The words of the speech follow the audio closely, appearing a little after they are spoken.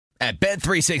At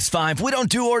Bet365, we don't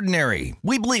do ordinary.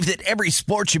 We believe that every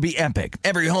sport should be epic.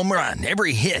 Every home run,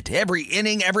 every hit, every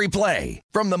inning, every play.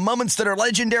 From the moments that are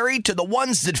legendary to the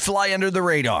ones that fly under the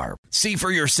radar. See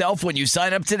for yourself when you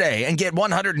sign up today and get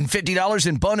 $150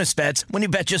 in bonus bets when you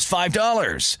bet just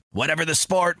 $5. Whatever the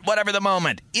sport, whatever the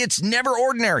moment, it's never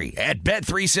ordinary at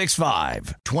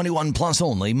Bet365. 21 plus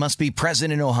only. Must be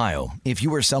present in Ohio. If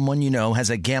you or someone you know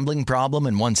has a gambling problem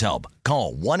and wants help,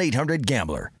 call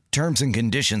 1-800-GAMBLER. Terms and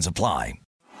conditions apply.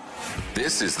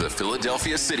 This is the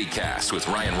Philadelphia CityCast with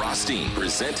Ryan Rothstein,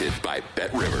 presented by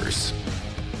BetRivers.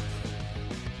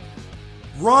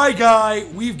 Rye Guy,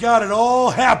 we've got it all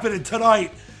happening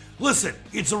tonight. Listen,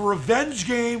 it's a revenge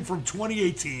game from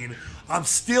 2018. I'm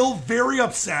still very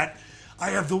upset.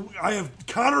 I've got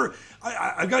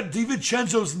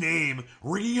DiVincenzo's name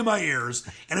ringing in my ears,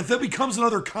 and if that becomes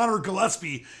another Connor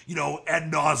Gillespie,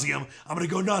 ad nauseum, I'm going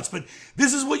to go nuts. But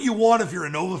this is what you want if you're a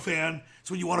Nova fan. It's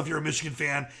what you want if you're a Michigan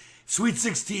fan. Sweet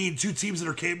 16, two teams that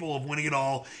are capable of winning it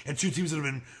all, and two teams that have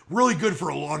been really good for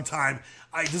a long time.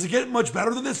 Does it get much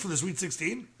better than this for the Sweet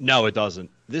 16? No, it doesn't.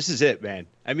 This is it, man.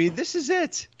 I mean, this is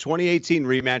it. 2018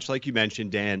 rematch, like you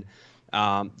mentioned, Dan.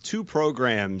 Two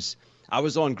programs. I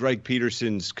was on Greg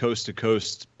Peterson's Coast to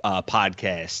Coast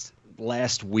podcast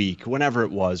last week, whenever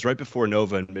it was, right before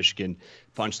Nova and Michigan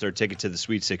punched their ticket to the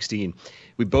Sweet 16.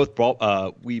 We both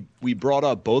brought we brought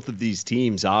up both of these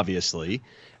teams, obviously,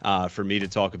 for me to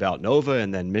talk about Nova,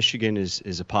 and then Michigan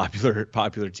is a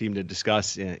popular team to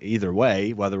discuss either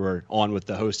way, whether we're on with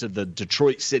the host of the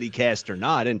Detroit CityCast or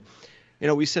not. And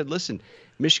we said, listen,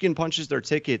 Michigan punches their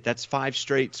ticket. That's 5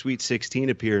 straight Sweet 16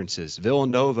 appearances.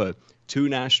 Villanova, 2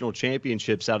 national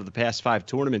championships out of the past 5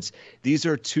 tournaments. These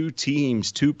are 2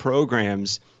 teams, 2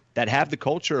 programs that have the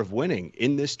culture of winning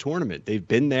in this tournament. They've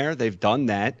been there. They've done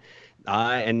that.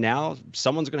 And now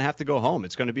someone's going to have to go home.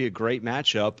 It's going to be a great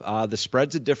matchup. The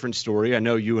spread's a different story. I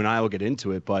know you and I will get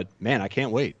into it, but, man, I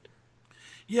can't wait.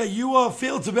 Yeah, you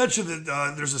failed to mention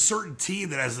that there's a certain team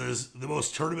that has the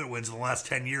most tournament wins in the last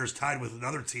 10 years, tied with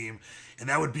another team, and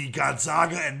that would be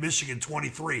Gonzaga and Michigan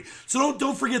 23. So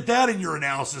don't forget that in your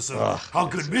analysis of how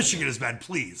good Michigan has been,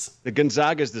 please. The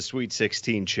Gonzaga's the Sweet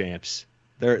 16 champs.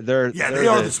 They're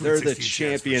the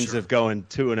champions sure. of going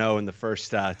 2-0 in the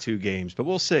first 2 games. But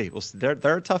we'll see.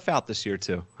 They're a tough out this year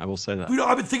too. I will say that.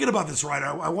 I've been thinking about this, right?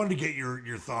 I wanted to get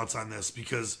your thoughts on this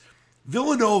because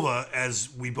Villanova, as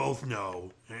we both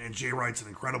know, and Jay Wright's an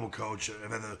incredible coach.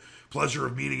 I've had the pleasure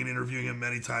of meeting and interviewing him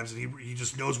many times, and he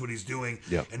just knows what he's doing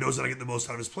and knows how to get the most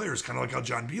out of his players, kind of like how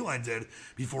John Beilein did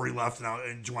before he left.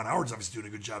 And Juwan Howard's obviously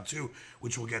doing a good job too,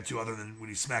 which we'll get to, other than when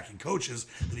he's smacking coaches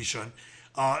that he shouldn't.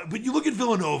 But you look at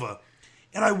Villanova,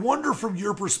 and I wonder from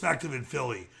your perspective in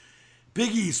Philly,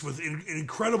 Big East with an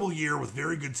incredible year with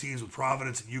very good teams with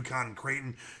Providence and UConn and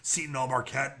Creighton, Seton Hall,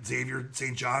 Marquette, Xavier,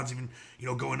 St. John's, even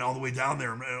going all the way down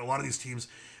there. And a lot of these teams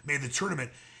made the tournament.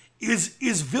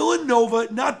 Is Villanova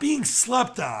not being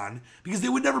slept on, because they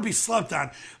would never be slept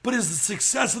on, but is the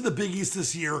success of the Big East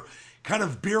this year kind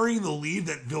of burying the lead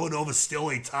that Villanova is still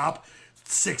a top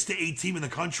 6 to 8 team in the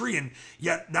country, and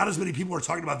yet not as many people are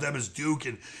talking about them as Duke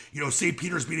and St.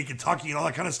 Peter's beating Kentucky and all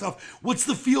that kind of stuff? What's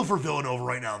the feel for Villanova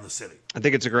right now in the city? I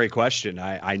think it's a great question.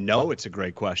 I know it's a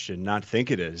great question, not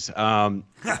think it is.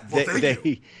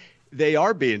 They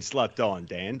are being slept on,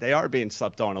 Dan. They are being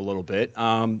slept on a little bit.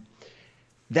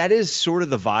 That is sort of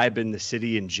the vibe in the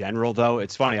city in general, though.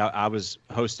 It's funny. I was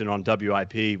hosting on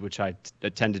WIP, which I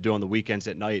tend to do on the weekends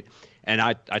at night. And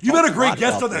you had a great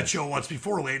guest on that show once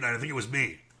before late night. I think it was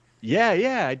me.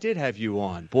 Yeah, I did have you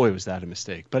on. Boy, was that a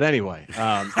mistake. But anyway.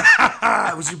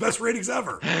 It was your best ratings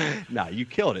ever. No, you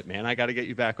killed it, man. I got to get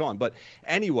you back on. But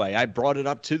anyway, I brought it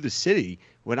up to the city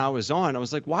when I was on. I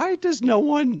was like, why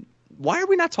are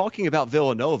we not talking about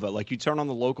Villanova? Like, you turn on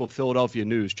the local Philadelphia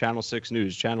news, Channel 6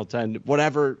 News, Channel 10,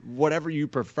 whatever you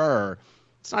prefer.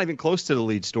 It's not even close to the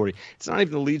lead story. It's not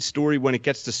even the lead story when it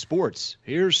gets to sports.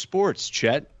 Here's sports,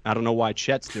 Chet. I don't know why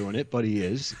Chet's doing it, but he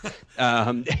is. As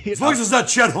long as it's not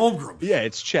Chet Holmgren. Yeah,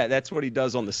 it's Chet. That's what he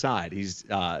does on the side. He's,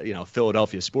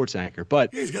 Philadelphia sports anchor.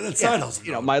 But he's got that side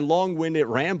hustle. My long-winded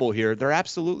ramble here, they're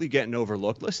absolutely getting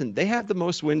overlooked. Listen, they have the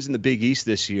most wins in the Big East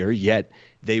this year, yet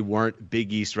they weren't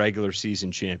Big East regular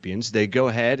season champions. They go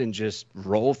ahead and just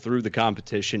roll through the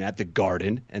competition at the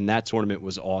Garden, and that tournament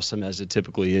was awesome, as it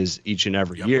typically is each and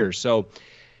every year. So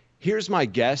here's my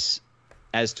guess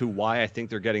as to why I think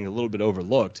they're getting a little bit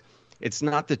overlooked. It's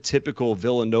not the typical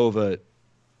Villanova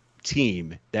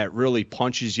team that really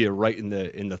punches you right in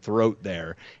the throat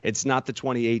there. It's not the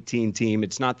 2018 team.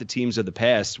 It's not the teams of the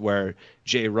past where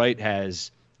Jay Wright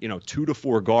has, 2 to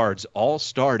 4 guards all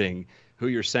starting who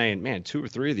you're saying, man, 2 or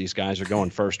 3 of these guys are going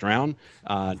first round.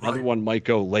 Another one might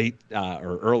go late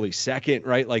or early second,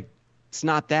 right? Like, it's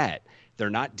not that. They're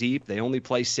not deep. They only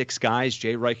play 6 guys.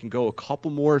 Jay Wright can go a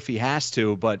couple more if he has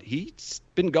to, but he's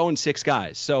been going 6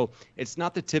 guys. So it's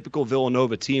not the typical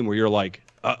Villanova team where you're like,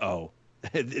 uh-oh,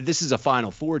 this is a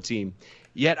Final Four team.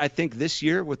 Yet I think this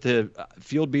year, with the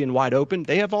field being wide open,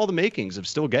 they have all the makings of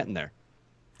still getting there.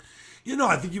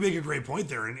 I think you make a great point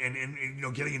there.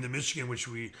 And getting into Michigan, which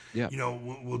we'll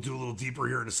do a little deeper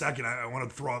here in a second. I want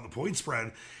to throw out the point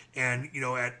spread. And,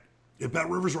 at Bet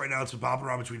Rivers right now, it's been popping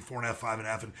around between 4.5,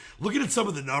 5.5. And looking at some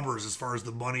of the numbers as far as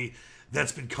the money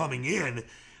that's been coming in,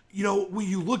 when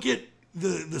you look at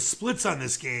the splits on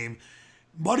this game,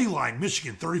 money line,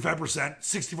 Michigan, 35%,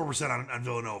 64% on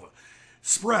Villanova.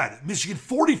 Spread, Michigan,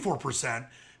 44%,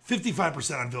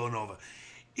 55% on Villanova.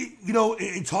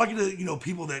 In talking to,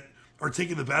 people that are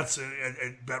taking the bets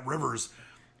at Bet Rivers,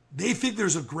 they think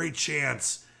there's a great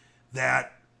chance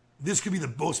that this could be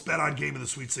the most bet on game of the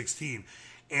Sweet 16.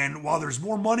 And while there's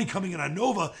more money coming in on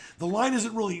Nova, the line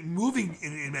isn't really moving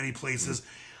in many places.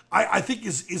 I think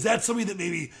is that something that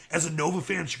maybe as a Nova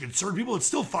fan should concern people? It's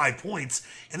still 5 points,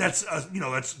 and that's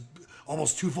that's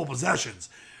almost 2 full possessions.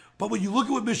 But when you look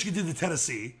at what Michigan did to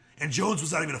Tennessee, and Jones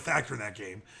was not even a factor in that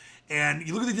game, and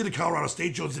you look at what they did to Colorado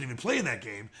State, Jones didn't even play in that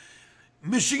game.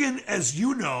 Michigan, as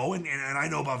you know, and I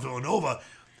know about Villanova,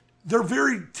 they're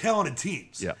very talented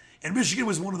teams. Yeah. And Michigan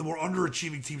was one of the more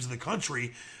underachieving teams in the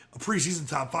country, a preseason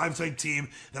top 5 type team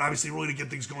that obviously really didn't get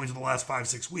things going to the last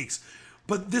 5-6 weeks.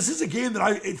 But this is a game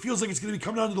that it feels like it's going to be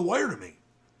coming down to the wire to me.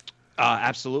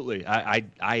 Absolutely.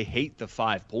 I hate the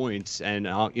 5 points, and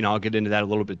I'll get into that a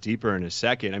little bit deeper in a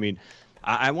second. I mean,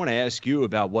 I want to ask you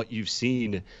about what you've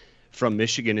seen from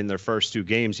Michigan in their first 2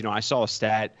 games. I saw a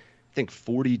stat, I think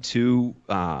 42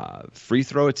 free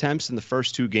throw attempts in the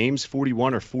first 2 games,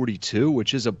 41 or 42,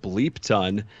 which is a bleep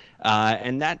ton.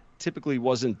 And that typically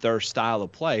wasn't their style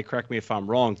of play. Correct me if I'm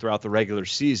wrong, throughout the regular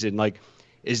season. Like,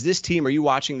 are you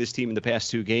watching this team in the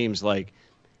past 2 games? Like,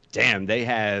 damn, they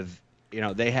have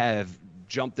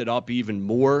jumped it up even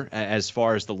more as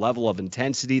far as the level of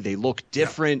intensity. They look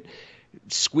different,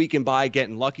 squeaking by,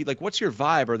 getting lucky. Like, what's your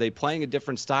vibe? Are they playing a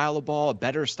different style of ball, a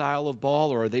better style of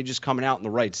ball, or are they just coming out on the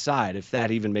right side, if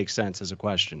that even makes sense as a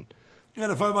question?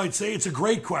 And if I might say, it's a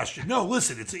great question. No,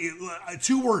 listen, it's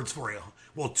 2 words for you.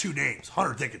 Well, 2 names,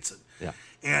 Hunter Dickinson. Yeah.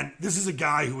 And this is a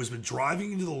guy who has been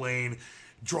driving into the lane,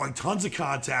 drawing tons of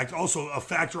contact, also a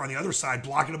factor on the other side,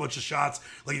 blocking a bunch of shots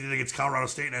like he did against Colorado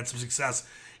State and had some success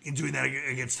in doing that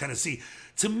against Tennessee.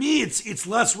 To me, it's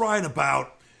less, Ryan,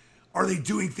 about are they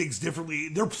doing things differently?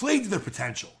 They're playing to their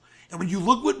potential. And when you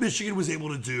look what Michigan was able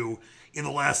to do in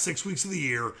the last 6 weeks of the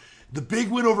year, the big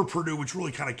win over Purdue, which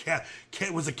really kind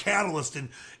of was a catalyst in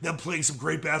them playing some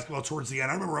great basketball towards the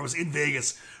end. I remember I was in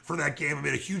Vegas for that game. I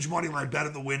made a huge money line bet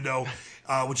at the window,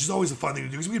 which is always a fun thing to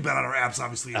do because we bet on our apps,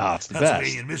 obviously, in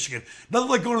Pennsylvania and Michigan. Nothing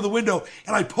like going to the window.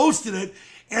 And I posted it.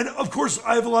 And, of course,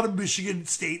 I have a lot of Michigan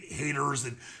State haters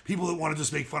and people that want to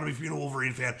just make fun of me for being a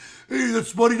Wolverine fan. Hey,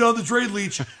 that's money down the drain,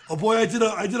 Leach. Oh, boy, I did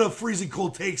a freezing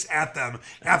cold takes at them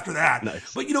after that.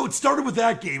 Nice. But, it started with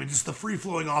that game and just the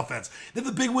free-flowing offense. Then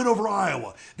the big win over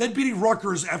Iowa. Then beating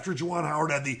Rutgers after Juwan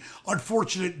Howard had the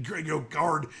unfortunate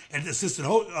guard and assistant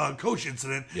coach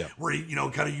incident where he,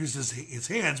 kind of used his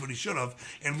hands when he should have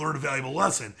and learned a valuable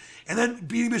lesson. And then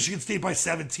beating Michigan State by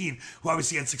 17, who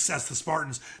obviously had success, the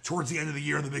Spartans, towards the end of the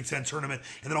year in the Big Ten tournament,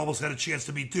 and then almost had a chance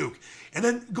to beat Duke. And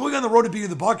then going on the road to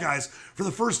beating the Buckeyes for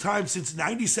the first time since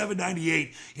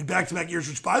 97-98 in back-to-back years,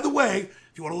 which, by the way,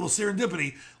 if you want a little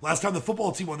serendipity, last time the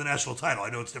football team won the national title.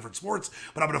 I know it's different sports,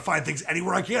 but I'm going to find things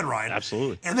anywhere I can, Ryan.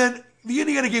 Absolutely. And then the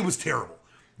Indiana game was terrible.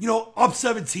 Up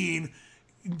 17,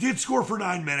 did score for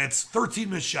 9 minutes, 13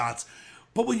 missed shots.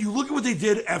 But when you look at what they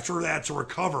did after that to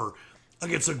recover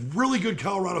against a really good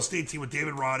Colorado State team with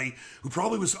David Roddy, who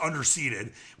probably was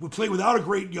underseeded, would play without a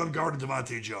great young guard in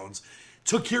Devontae Jones,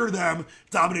 took care of them,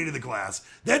 dominated the glass.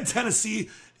 Then Tennessee,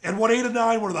 and won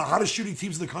 8-9, one of the hottest shooting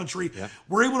teams in the country,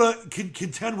 were able to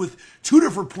contend with 2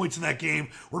 different points in that game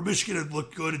where Michigan had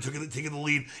looked good and taken the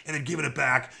lead and then given it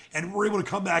back, and were able to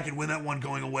come back and win that one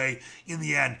going away in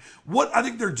the end. What I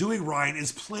think they're doing, Ryan,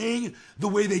 is playing the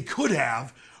way they could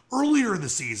have earlier in the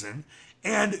season,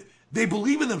 and they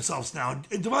believe in themselves now.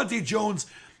 And Devontae Jones,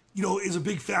 is a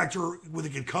big factor with a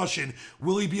concussion.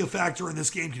 Will he be a factor in this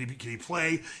game? Can he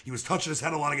play? He was touching his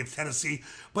head a lot against Tennessee.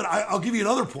 But I'll give you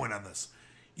another point on this.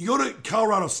 You go to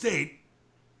Colorado State,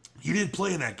 he didn't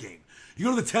play in that game. You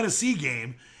go to the Tennessee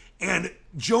game, and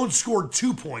Jones scored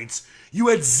 2 points. You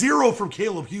had 0 from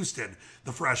Caleb Houston,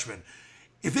 the freshman.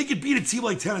 If they could beat a team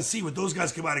like Tennessee with those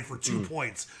guys combining for 2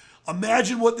 points,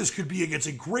 Imagine what this could be against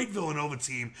a great Villanova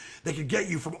team that could get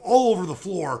you from all over the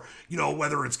floor,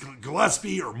 whether it's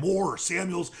Gillespie or Moore or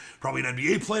Samuels, probably an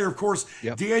NBA player, of course,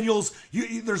 Yep. Daniels.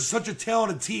 There's such a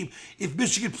talented team. If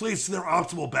Michigan plays to their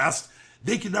optimal best,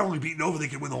 they can not only beat Nova, they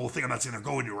can win the whole thing. I'm not saying they're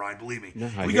going to, Ryan, believe me.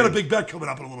 No, We got a big bet coming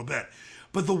up in a little bit.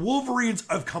 But the Wolverines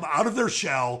have come out of their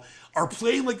shell, are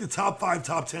playing like the top 5,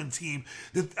 top 10 team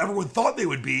that everyone thought they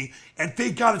would be, and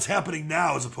thank God it's happening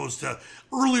now as opposed to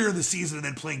earlier in the season and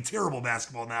then playing terrible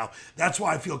basketball now. That's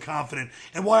why I feel confident,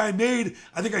 and why I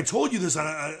think I told you this,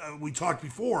 we talked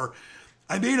before,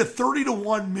 I made a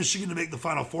 30-1 Michigan to make the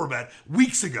Final Four bet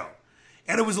weeks ago.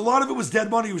 And a lot of it was dead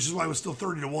money, which is why it was still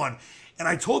 30-1. And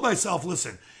I told myself,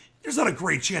 listen, there's not a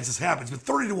great chance this happens, but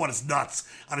 30-1 is nuts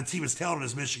on a team as talented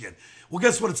as Michigan. Well,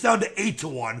 guess what? It's down to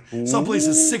 8-1. Some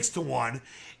places 6-1.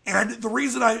 And the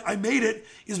reason I made it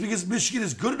is because Michigan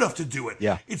is good enough to do it.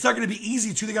 Yeah. It's not going to be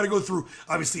easy, too. They got to go through,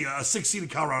 obviously, a 6-seed in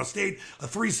Colorado State, a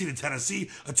 3-seed in Tennessee,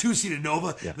 a 2-seed in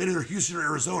Nova, then either Houston or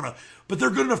Arizona. But they're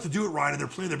good enough to do it, Ryan, and they're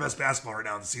playing their best basketball right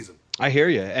now in the season. I hear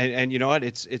you. And you know what?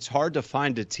 It's hard to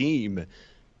find a team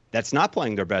that's not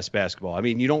playing their best basketball. I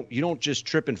mean, you don't just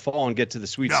trip and fall and get to the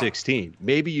Sweet 16.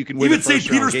 Maybe you can win. Even St.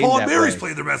 Peter's, Paul, and Mary's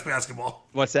playing their best basketball.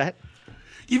 What's that?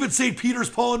 Even St. Peter's,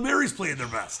 Paul, and Mary's playing their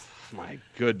best. My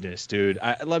goodness, dude.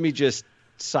 Let me just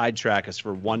sidetrack us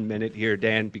for 1 minute here,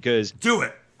 Dan, because do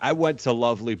it. I went to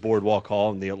lovely Boardwalk Hall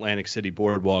in the Atlantic City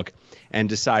Boardwalk and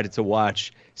decided to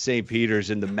watch St. Peter's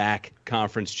in the MAC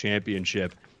Conference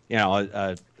Championship.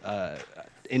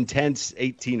 Intense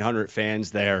 1,800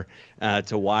 fans there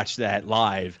to watch that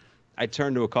live. I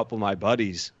turned to a couple of my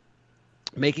buddies,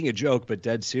 making a joke but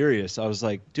dead serious. I was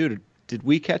like, dude, did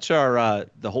we catch the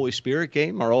Holy Spirit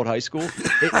game, our old high school?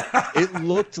 It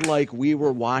looked like we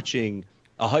were watching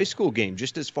a high school game,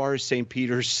 just as far as St.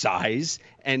 Peter's size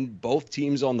and both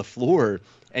teams on the floor.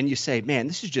 And you say, man,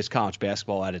 this is just college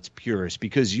basketball at its purest,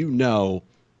 because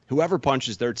whoever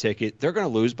punches their ticket, they're going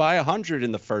to lose by 100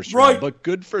 in the first round, but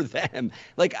good for them.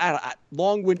 Like,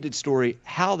 long-winded story,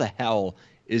 how the hell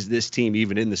is this team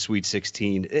even in the Sweet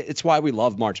 16? It's why we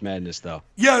love March Madness, though.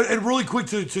 Yeah, and really quick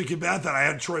to combat that, I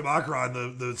had Troy Bacher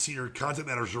on, the senior content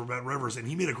manager for Rivers, and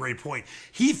he made a great point.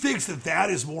 He thinks that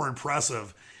is more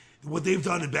impressive, what they've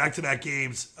done in back-to-back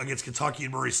games against Kentucky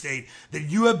and Murray State, than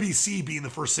UMBC being the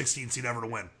first 16 seed ever to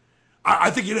win.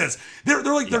 I think it is. Their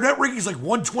net ranking is like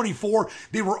 124.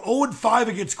 They were 0-5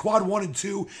 against quad 1 and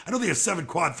 2. I know they have 7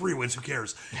 quad 3 wins. Who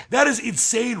cares? That is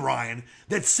insane, Ryan.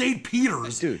 That St.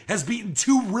 Peter's has beaten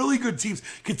 2 really good teams.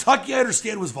 Kentucky, I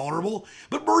understand, was vulnerable,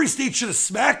 but Murray State should have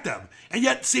smacked them. And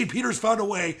yet St. Peter's found a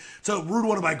way to ruin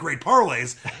one of my great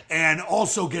parlays and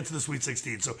also get to the Sweet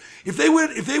 16. So if they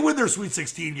win their Sweet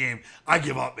 16 game, I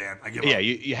give up, man. I give up. Yeah,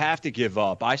 you have to give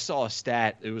up. I saw a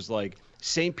stat. It was like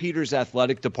St. Peter's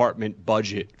athletic department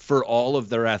budget for all of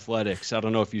their athletics. I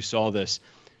don't know if you saw this.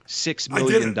 $6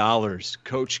 million.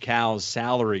 Coach Cal's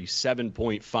salary,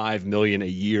 $7.5 million a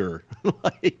year.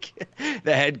 Like,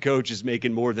 the head coach is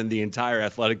making more than the entire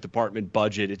athletic department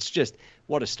budget. It's just,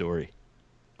 what a story.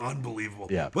 Unbelievable.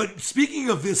 Yeah. But speaking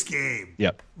of this game,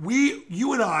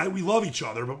 you and I, we love each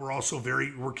other, but we're also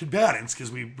we're combatants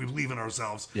because we believe in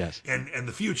ourselves and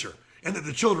the future, and that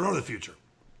the children are the future.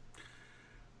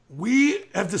 We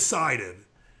have decided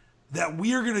that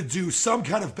we are going to do some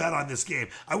kind of bet on this game.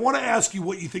 I want to ask you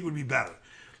what you think would be better.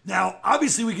 Now,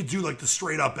 obviously, we could do like the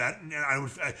straight up bet, and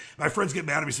my friends get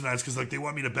mad at me sometimes because they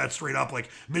want me to bet straight up like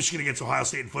Michigan against Ohio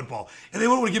State in football, and they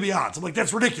won't want to give me odds. I'm like,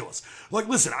 that's ridiculous. Like,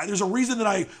 listen, there's a reason that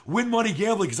I win money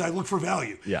gambling, because I look for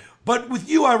value. Yeah. But with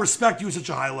you, I respect you at such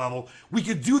a high level. We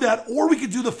could do that, or we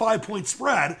could do the 5-point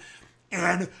spread,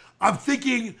 and I'm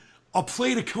thinking a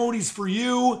plate of Coney's for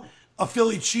you, a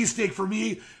Philly cheesesteak for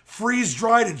me,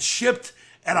 freeze-dried and shipped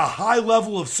at a high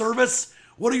level of service.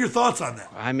 What are your thoughts on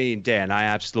that? I mean, Dan, I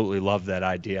absolutely love that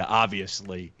idea.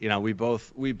 Obviously, we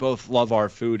both love our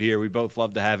food here. We both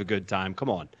love to have a good time. Come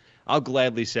on. I'll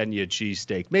gladly send you a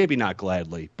cheesesteak. Maybe not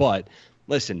gladly, but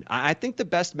listen, I think the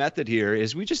best method here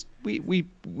is we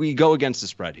go against the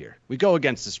spread here. We go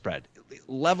against the spread.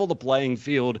 Level the playing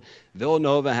field.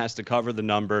 Villanova has to cover the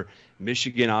number.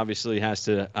 Michigan obviously has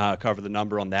to cover the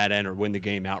number on that end or win the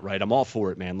game outright. I'm all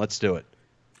for it, man. Let's do it.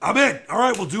 I'm in. All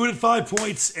right, we'll do it at 5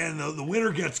 points, and the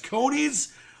winner gets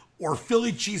Coney's or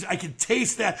Philly cheese. I can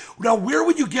taste that. Now, where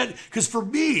would you get – because for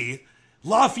me,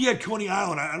 Lafayette, Coney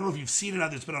Island, I don't know if you've seen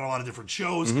it. It's been on a lot of different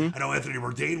shows. I know Anthony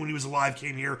Bourdain, when he was alive,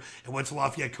 came here and went to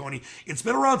Lafayette, Coney. It's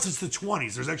been around since the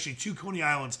 20s. There's actually 2 Coney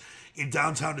Islands in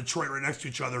downtown Detroit right next to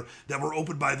each other that were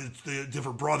opened by the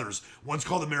different brothers. One's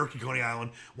called American Coney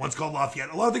Island. One's called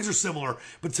Lafayette. A lot of things are similar,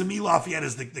 but to me, Lafayette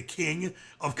is the king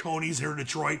of Coney's here in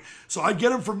Detroit. So I'd get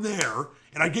them from there,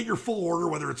 and I'd get your full order,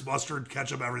 whether it's mustard,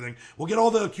 ketchup, everything. We'll get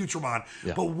all the accoutrement.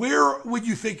 Yeah. But where would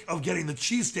you think of getting the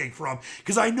cheesesteak from?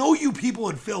 Because I know you people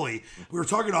in Philly. We were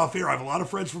talking off air. I have a lot of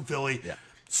friends from Philly. Yeah.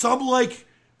 Some like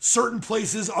certain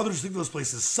places. Others think those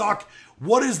places suck.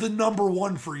 What is the number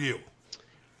one for you?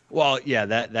 Well, yeah,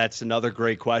 that's another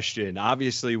great question.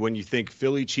 Obviously, when you think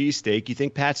Philly cheesesteak, you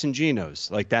think Pat's and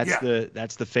Geno's. Like that's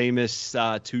the famous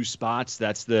two spots.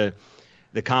 That's the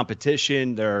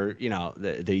competition. They're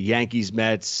the Yankees,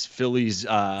 Mets, Phillies,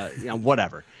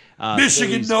 whatever.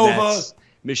 Michigan Nova. Mets,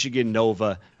 Michigan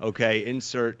Nova. Okay,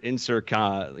 insert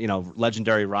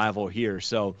legendary rival here.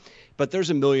 So, but there's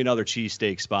a million other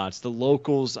cheesesteak spots. The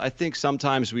locals, I think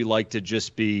sometimes we like to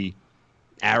just be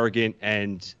arrogant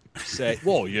and say,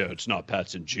 well, yeah, it's not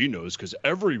Pat's and Geno's because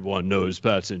everyone knows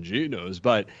Pat's and Geno's.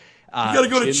 But you got to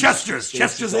go to Chester's.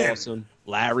 Chester's is awesome.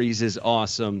 Larry's is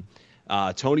awesome.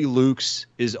 Tony Luke's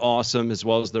is awesome, as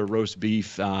well as their roast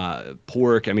beef,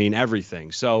 pork. I mean,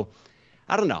 everything. So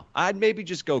I don't know. I'd maybe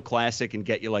just go classic and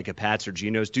get you like a Pat's or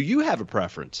Geno's. Do you have a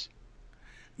preference?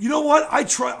 You know what? I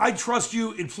trust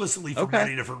you implicitly for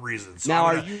many different reasons. So now,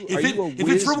 are you a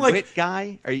Whiz Wit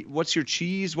guy? What's your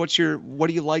cheese? What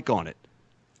do you like on it?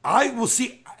 I will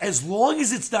see, as long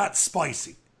as it's not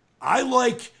spicy. I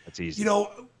like, that's easy.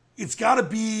 It's got to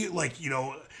be like,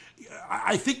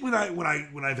 I think when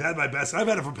I've had my best, and I've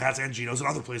had it from Pat's and Geno's and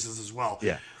other places as well.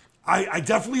 Yeah. I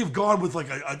definitely have gone with like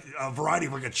a variety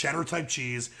of like a cheddar type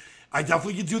cheese. I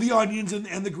definitely could do the onions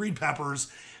and the green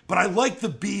peppers, but I like the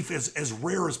beef as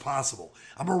rare as possible.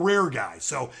 I'm a rare guy,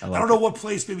 so I don't know what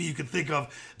place maybe you could think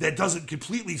of that doesn't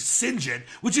completely singe it,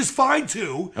 which is fine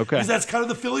too, because that's kind of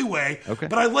the Philly way. Okay.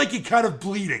 But I like it kind of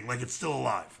bleeding, like it's still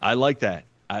alive. I like that.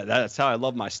 That's how I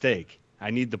love my steak. I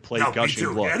need the plate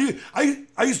gushing blood. Yeah,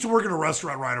 I used to work in a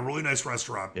restaurant, Ryan, a really nice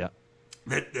restaurant. Yeah.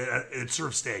 That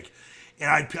served steak, and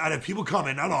I'd have people come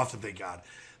in, not often, thank God,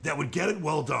 that would get it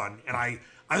well done, and I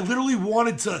literally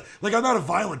wanted to, like, I'm not a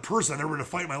violent person. I've never been in a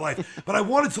fight in my life. But I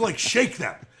wanted to, like, shake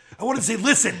them. I wanted to say,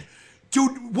 listen,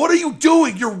 dude, what are you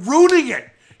doing? You're ruining it.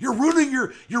 You're ruining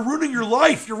your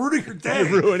life. You're ruining your day.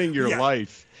 You're ruining your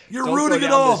life. You're ruining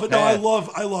it all. But path. No,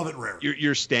 I love it rare.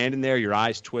 You're standing there, your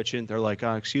eyes twitching. They're like,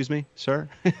 excuse me, sir?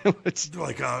 They're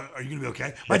like, are you going to be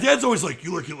okay? My dad's always like,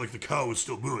 you look like the cow is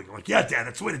still moving. I'm like, yeah, Dad,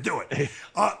 that's the way to do it.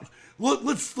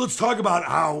 Let's talk about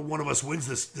how one of us wins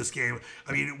this game.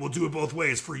 I mean, we'll do it both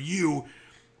ways. For you,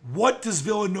 what does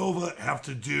Villanova have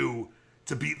to do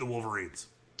to beat the Wolverines?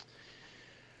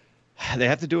 They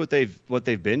have to do what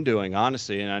they've been doing,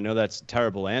 honestly, and I know that's a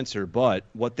terrible answer, but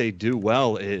what they do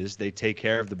well is they take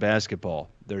care of the basketball.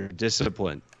 They're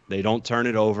disciplined. They don't turn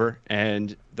it over,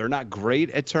 and they're not great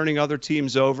at turning other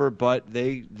teams over, but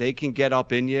they can get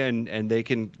up in you and they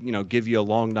can, give you a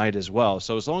long night as well.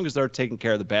 So as long as they're taking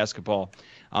care of the basketball,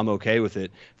 I'm okay with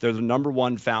it. They're the number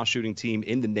one foul shooting team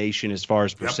in the nation as far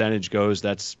as percentage goes.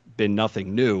 That's been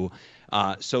nothing new.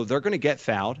 So they're going to get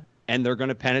fouled, and they're going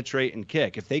to penetrate and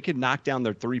kick. If they could knock down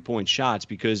their three-point shots,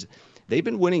 because they've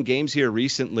been winning games here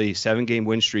recently, 7-game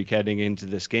win streak heading into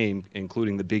this game,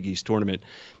 including the Big East tournament.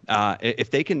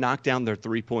 If they can knock down their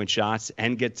three-point shots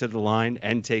and get to the line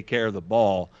and take care of the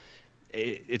ball,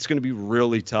 it's going to be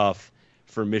really tough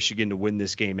for Michigan to win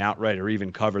this game outright or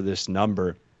even cover this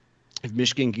number. If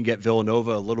Michigan can get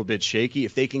Villanova a little bit shaky,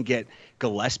 if they can get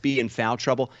Gillespie in foul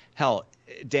trouble, hell,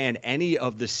 Dan, any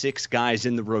of the 6 guys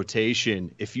in the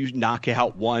rotation, if you knock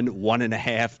out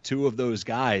 1.5, 2 of those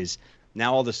guys,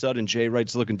 now all of a sudden Jay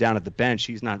Wright's looking down at the bench.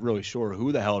 He's not really sure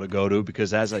who the hell to go to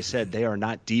because, as I said, they are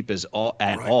not deep at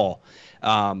all.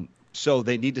 So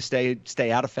they need to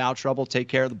stay out of foul trouble, take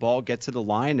care of the ball, get to the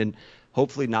line, and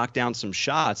hopefully knock down some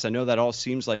shots. I know that all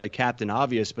seems like Captain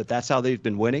Obvious, but that's how they've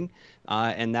been winning,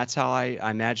 and that's how I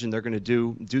imagine they're going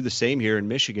to do the same here in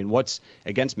Michigan. What's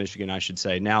against Michigan, I should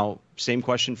say. Now, same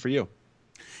question for you.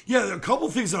 Yeah, there are a couple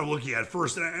of things I'm looking at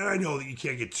first, and I know that you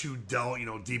can't get too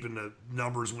deep into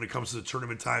numbers when it comes to the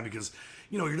tournament time because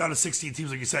you're down to 16 teams,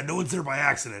 like you said. No one's there by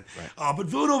accident. Right. But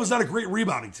Villanova's not a great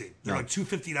rebounding team. They're like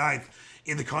 259th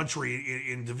in the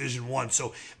country in Division I.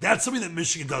 So that's something that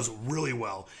Michigan does really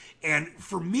well. And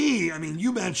for me, I mean,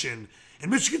 you mentioned, and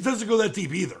Michigan doesn't go that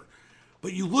deep either.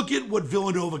 But you look at what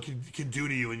Villanova can do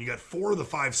to you, and you got 4 of the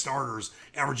 5 starters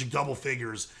averaging double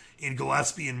figures in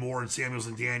Gillespie and Moore and Samuels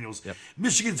and Daniels. Yep.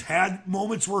 Michigan's had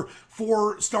moments where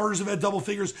 4 starters have had double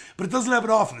figures, but it doesn't happen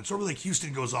often. It's sort of like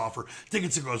Houston goes off, or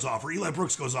Dickinson goes off, or Eli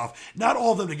Brooks goes off. Not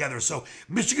all of them together. So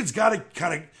Michigan's got to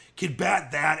kind of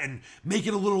combat that and make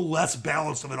it a little less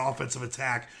balanced of an offensive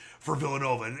attack for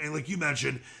Villanova. And like you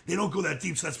mentioned, they don't go that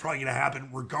deep, so that's probably going to happen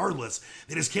regardless.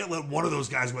 They just can't let one of those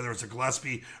guys, whether it's a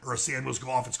Gillespie or a Samuels,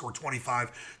 go off and score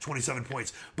 25, 27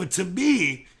 points. But to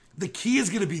me, the key is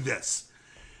going to be this.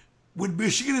 When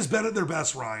Michigan has been at their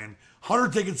best, Ryan, Hunter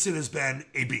Dickinson has been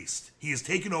a beast. He has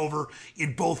taken over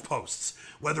in both posts,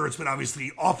 whether it's been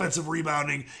obviously offensive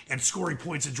rebounding and scoring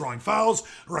points and drawing fouls,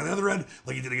 or on the other end,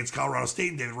 like he did against Colorado State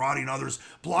and David Roddy and others,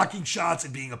 blocking shots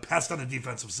and being a pest on the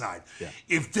defensive side. Yeah.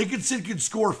 If Dickinson can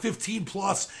score 15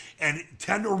 plus and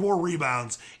 10 or more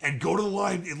rebounds and go to the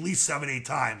line at least 7-8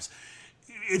 times,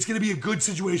 it's going to be a good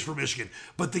situation for Michigan.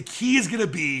 But the key is going to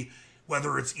be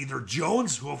whether it's either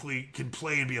Jones, who hopefully can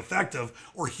play and be effective,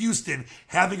 or Houston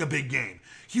having a big game.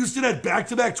 Houston had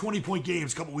back-to-back 20-point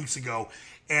games a couple weeks ago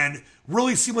and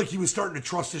really seemed like he was starting to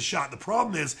trust his shot. The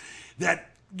problem is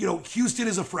that, Houston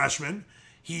is a freshman.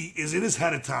 He is in his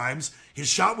head at times. His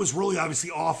shot was really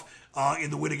obviously off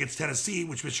in the win against Tennessee,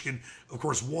 which Michigan, of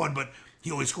course, won, but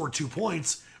he only scored 2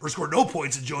 points, or scored no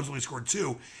points, and Jones only scored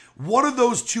 2. One of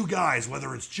those two guys,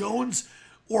 whether it's Jones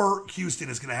or Houston,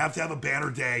 is going to have a banner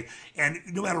day. And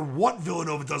no matter what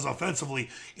Villanova does offensively,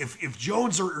 if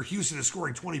Jones or Houston is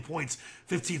scoring 20 points,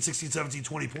 15, 16, 17,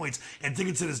 20 points, and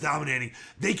Dickinson is dominating,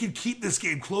 they can keep this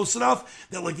game close enough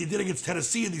that, like they did against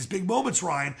Tennessee in these big moments,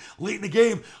 Ryan, late in the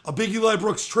game, a big Eli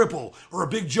Brooks triple or a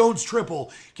big Jones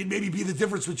triple can maybe be the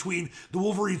difference between the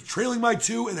Wolverines trailing by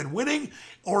 2 and then winning,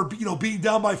 or being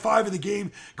down by 5 in the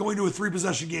game, going to a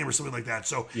 3-possession game or something like that.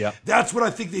 So that's what I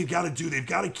think they've got to do. They've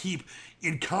got to keep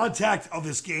in contact of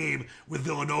this game with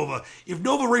Villanova. If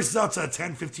Nova races out to a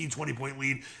 10, 15, 20-point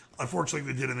lead,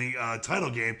 unfortunately they did in the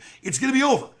title game, it's going to be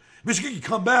over. Michigan can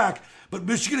come back, but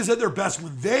Michigan is at their best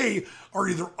when they are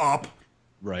either up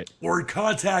or in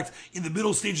contact in the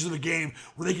middle stages of the game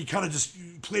where they can kind of just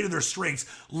play to their strengths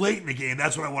late in the game.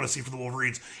 That's what I want to see for the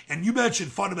Wolverines. And you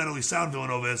mentioned fundamentally sound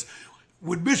Villanova is.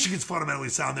 When Michigan's fundamentally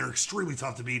sound, they're extremely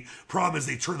tough to beat. Problem is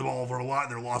they turn the ball over a lot in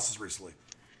their losses recently.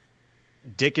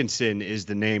 Dickinson is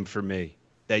the name for me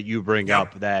that you bring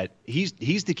up, that he's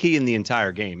the key in the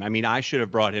entire game. I mean, I should have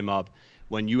brought him up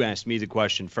when you asked me the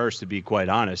question first, to be quite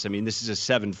honest. I mean, this is a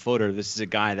 7-footer. This is a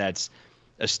guy that's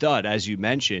a stud, as you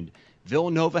mentioned.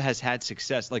 Villanova has had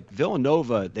success. Like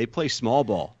Villanova, they play small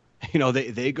ball.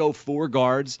 They go 4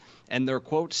 guards, and their,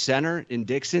 quote, center in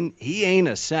Dixon, he ain't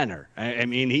a center. I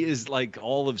mean, he is like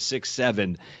all of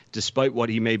 6'7", despite what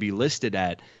he may be listed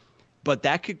at. But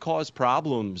that could cause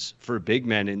problems for big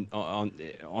men on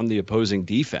the opposing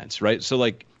defense, right? So,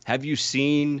 like, have you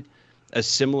seen a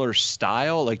similar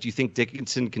style? Like, do you think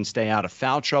Dickinson can stay out of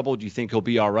foul trouble? Do you think he'll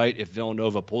be all right if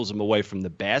Villanova pulls him away from the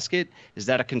basket? Is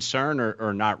that a concern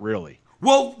or not really?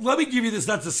 Well, let me give you this,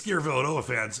 not to scare Villanova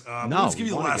fans. Let's give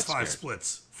you the last 5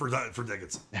 splits for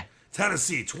Dickinson.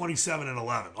 Tennessee,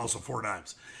 27-11, also 4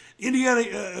 dimes.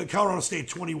 Indiana, Colorado State,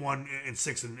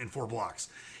 21-6 and 4 blocks.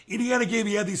 Indiana game,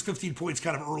 he had these 15 points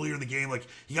kind of earlier in the game. Like,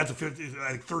 he got to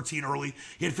 13 early.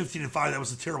 He had 15-5. That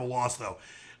was a terrible loss, though.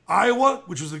 Iowa,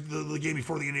 which was the game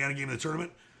before the Indiana game in the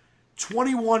tournament,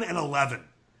 21-11.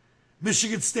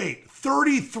 Michigan State,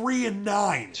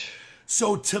 33-9.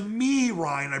 So to me,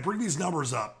 Ryan, I bring these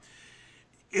numbers up.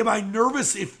 Am I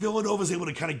nervous if Villanova is able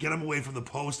to kind of get him away from the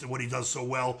post and what he does so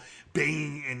well,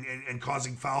 banging and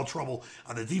causing foul trouble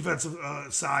on the defensive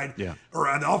side, or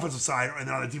on the offensive side, and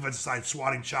then on the defensive side,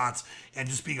 swatting shots and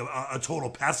just being a total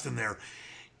pest in there?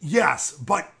 Yes,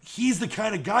 but he's the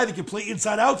kind of guy that can play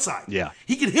inside-outside. Yeah.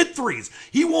 He can hit threes.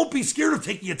 He won't be scared of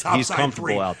taking a top-side three. He's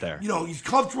comfortable out there. He's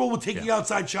comfortable with taking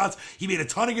outside shots. He made a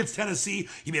ton against Tennessee.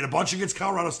 He made a bunch against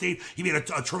Colorado State. He made a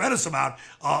tremendous amount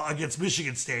against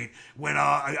Michigan State when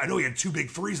I know he had 2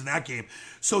 big threes in that game.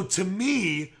 So to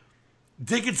me,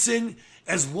 Dickinson,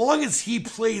 as long as he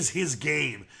plays his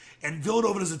game, and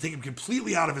Villanova doesn't take him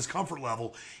completely out of his comfort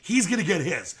level, he's going to get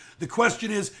his. The question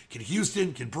is, can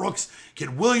Houston, can Brooks,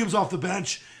 can Williams off the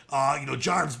bench? Brandon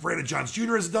Johns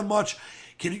Jr. hasn't done much.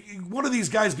 Can one of these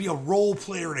guys be a role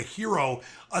player and a hero,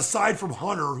 aside from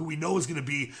Hunter, who we know is going to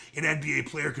be an NBA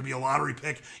player, could be a lottery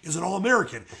pick, is an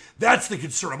All-American? That's the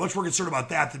concern. I'm much more concerned about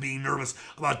that than being nervous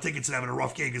about Dickinson having a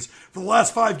rough game, because for the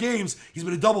last 5 games, he's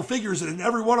been in double figures, and in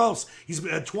everyone else, he's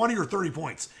been at 20 or 30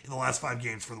 points in the last 5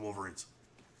 games for the Wolverines.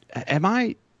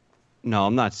 No,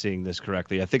 I'm not seeing this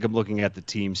correctly. I think I'm looking at the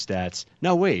team stats.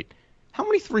 No, wait. How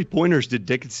many 3-pointers did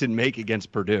Dickinson make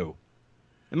against Purdue?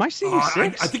 Am I seeing 6?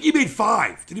 I think he made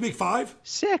 5. Did he make 5?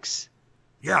 6.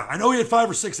 Yeah, I know he had 5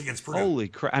 or 6 against Purdue. Holy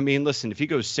crap. I mean, listen, if he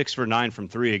goes 6 for 9 from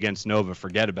 3 against Nova,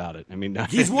 forget about it. I mean,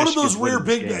 he's one of those rare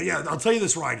big men. Yeah, I'll tell you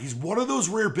this, Ryan. He's one of those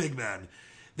rare big men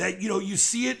that, you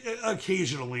see it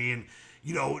occasionally. And,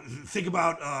 think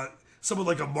about someone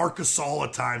like a Marc Gasol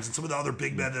at times and some of the other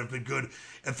big men that have been good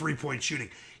at three-point shooting.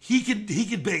 He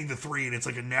can bang the 3, and it's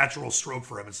like a natural stroke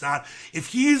for him. It's not, if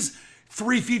he's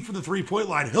 3 feet from the three-point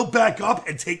line, he'll back up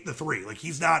and take the 3. Like,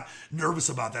 he's not nervous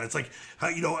about that. It's like,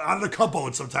 Antetokounmpo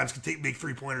and sometimes can make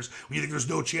three-pointers when you think there's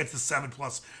no chance the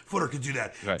 7+ footer could do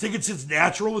that. Right. Dickinson's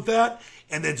natural with that,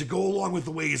 and then to go along with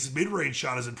the way his mid-range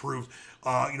shot has improved,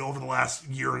 over the last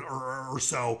year or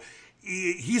so,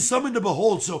 he's something to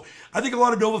behold. So I think a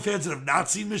lot of Nova fans that have not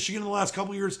seen Michigan in the last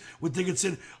couple of years with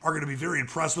Dickinson are going to be very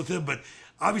impressed with him. But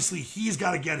obviously, he's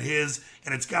got to get his,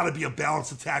 and it's got to be a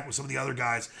balanced attack with some of the other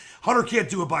guys. Hunter can't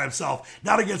do it by himself,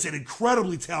 not against an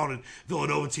incredibly talented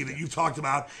Villanova team that you've talked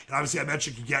about. And obviously, I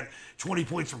mentioned can get 20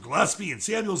 points from Gillespie and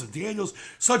Samuels and Daniels.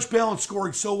 Such balanced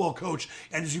scoring, so well coached.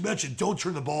 And as you mentioned, don't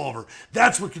turn the ball over.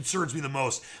 That's what concerns me the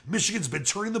most. Michigan's been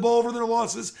turning the ball over in their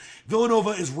losses.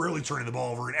 Villanova is rarely turning the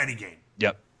ball over in any game.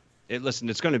 Yep. Listen,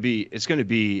 it's going to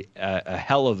be a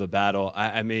hell of a battle.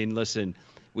 I mean, listen,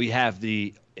 we have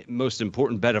the most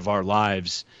important bet of our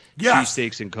lives, yes.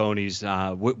 Cheesesteaks and Conies,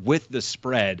 with the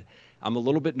spread. I'm a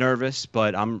little bit nervous,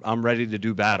 but I'm ready to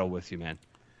do battle with you, man.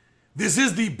 This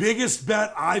is the biggest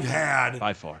bet I've had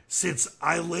by far since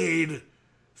I laid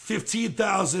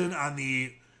 $15,000 on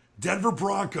the Denver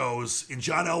Broncos in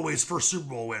John Elway's first Super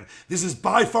Bowl win. This is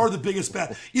by far the biggest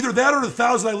bet. Either that or the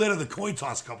 $1,000 I laid on the coin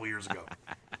toss a couple years ago.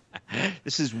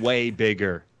 This is way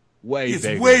bigger. It's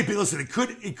way big. Listen,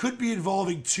 it could be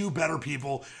involving 2 better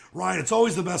people. Ryan, it's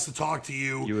always the best to talk to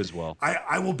you. You as well.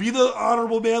 I will be the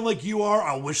honorable man like you are.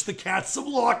 I'll wish the Cats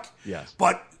some luck. Yes.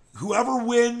 But whoever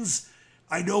wins,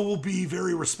 I know will be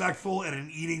very respectful and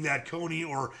in eating that coney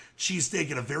or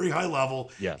cheesesteak at a very high level.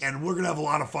 Yes. And we're going to have a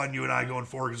lot of fun, you and I, going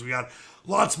forward, because we got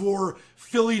lots more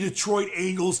Philly-Detroit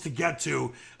angles to get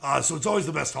to. So it's always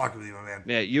the best talking with you, my man.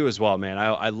 Yeah, you as well, man.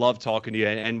 I love talking to you,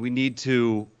 and we need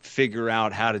to figure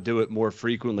out how to do it more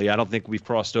frequently. I don't think we've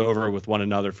crossed over with one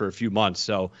another for a few months.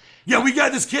 So yeah, we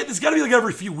got this kid. It's got to be like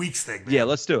every few weeks thing, man. Yeah,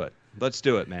 let's do it. Let's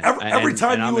do it, man. Every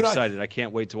time and you I'm and excited. I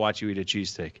can't wait to watch you eat a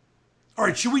cheesesteak. All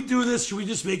right, should we do this? Should we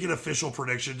just make an official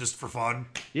prediction just for fun?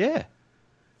 Yeah.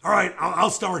 All right, I'll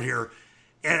start here.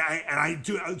 And I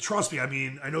do, trust me, I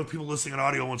mean, I know people listening on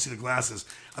audio won't see the glasses.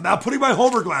 I'm not putting my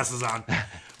Homer glasses on.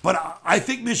 But I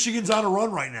think Michigan's on a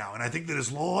run right now. And I think that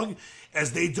as long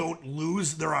as they don't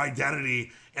lose their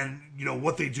identity and,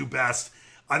 what they do best,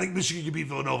 I think Michigan can beat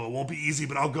Villanova. It won't be easy,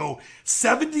 but I'll go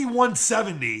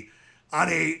 71-70 on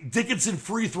a Dickinson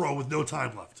free throw with no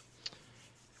time left.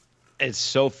 It's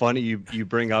so funny you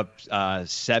bring up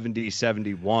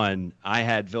 70-71. I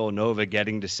had Villanova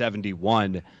getting to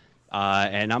 71.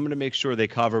 And I'm going to make sure they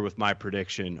cover with my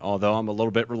prediction, although I'm a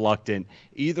little bit reluctant.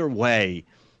 Either way,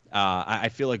 I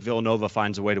feel like Villanova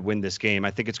finds a way to win this game. I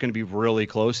think it's going to be really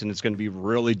close, and it's going to be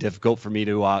really difficult for me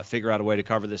to figure out a way to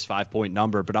cover this 5-point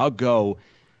number. But I'll go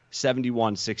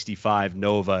 71-65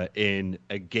 Nova in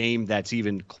a game that's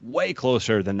even way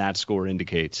closer than that score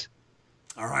indicates.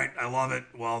 All right, I love it.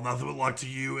 Well, nothing but luck to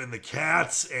you and the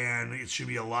Cats, and it should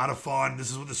be a lot of fun. This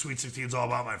is what the Sweet 16 is all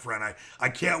about, my friend. I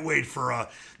can't wait for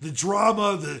the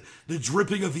drama, the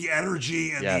dripping of the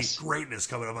energy, and the greatness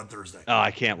coming up on Thursday. Oh,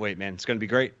 I can't wait, man. It's going to be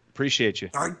great. Appreciate you.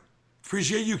 All right,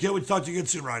 appreciate you. Can't wait to talk to you again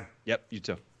soon, Ryan. Yep, you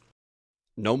too.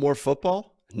 No more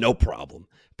football? No problem.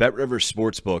 BetRivers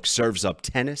Sportsbook serves up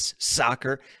tennis,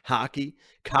 soccer, hockey,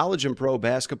 college and pro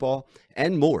basketball,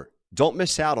 and more. Don't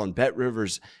miss out on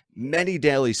BetRivers' many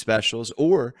daily specials,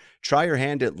 or try your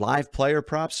hand at live player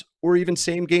props or even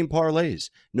same-game parlays.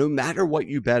 No matter what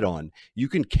you bet on, you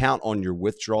can count on your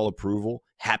withdrawal approval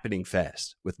happening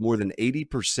fast, with more than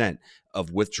 80%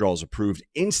 of withdrawals approved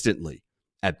instantly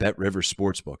at BetRivers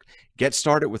Sportsbook. Get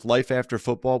started with life after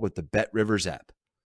football with the BetRivers app.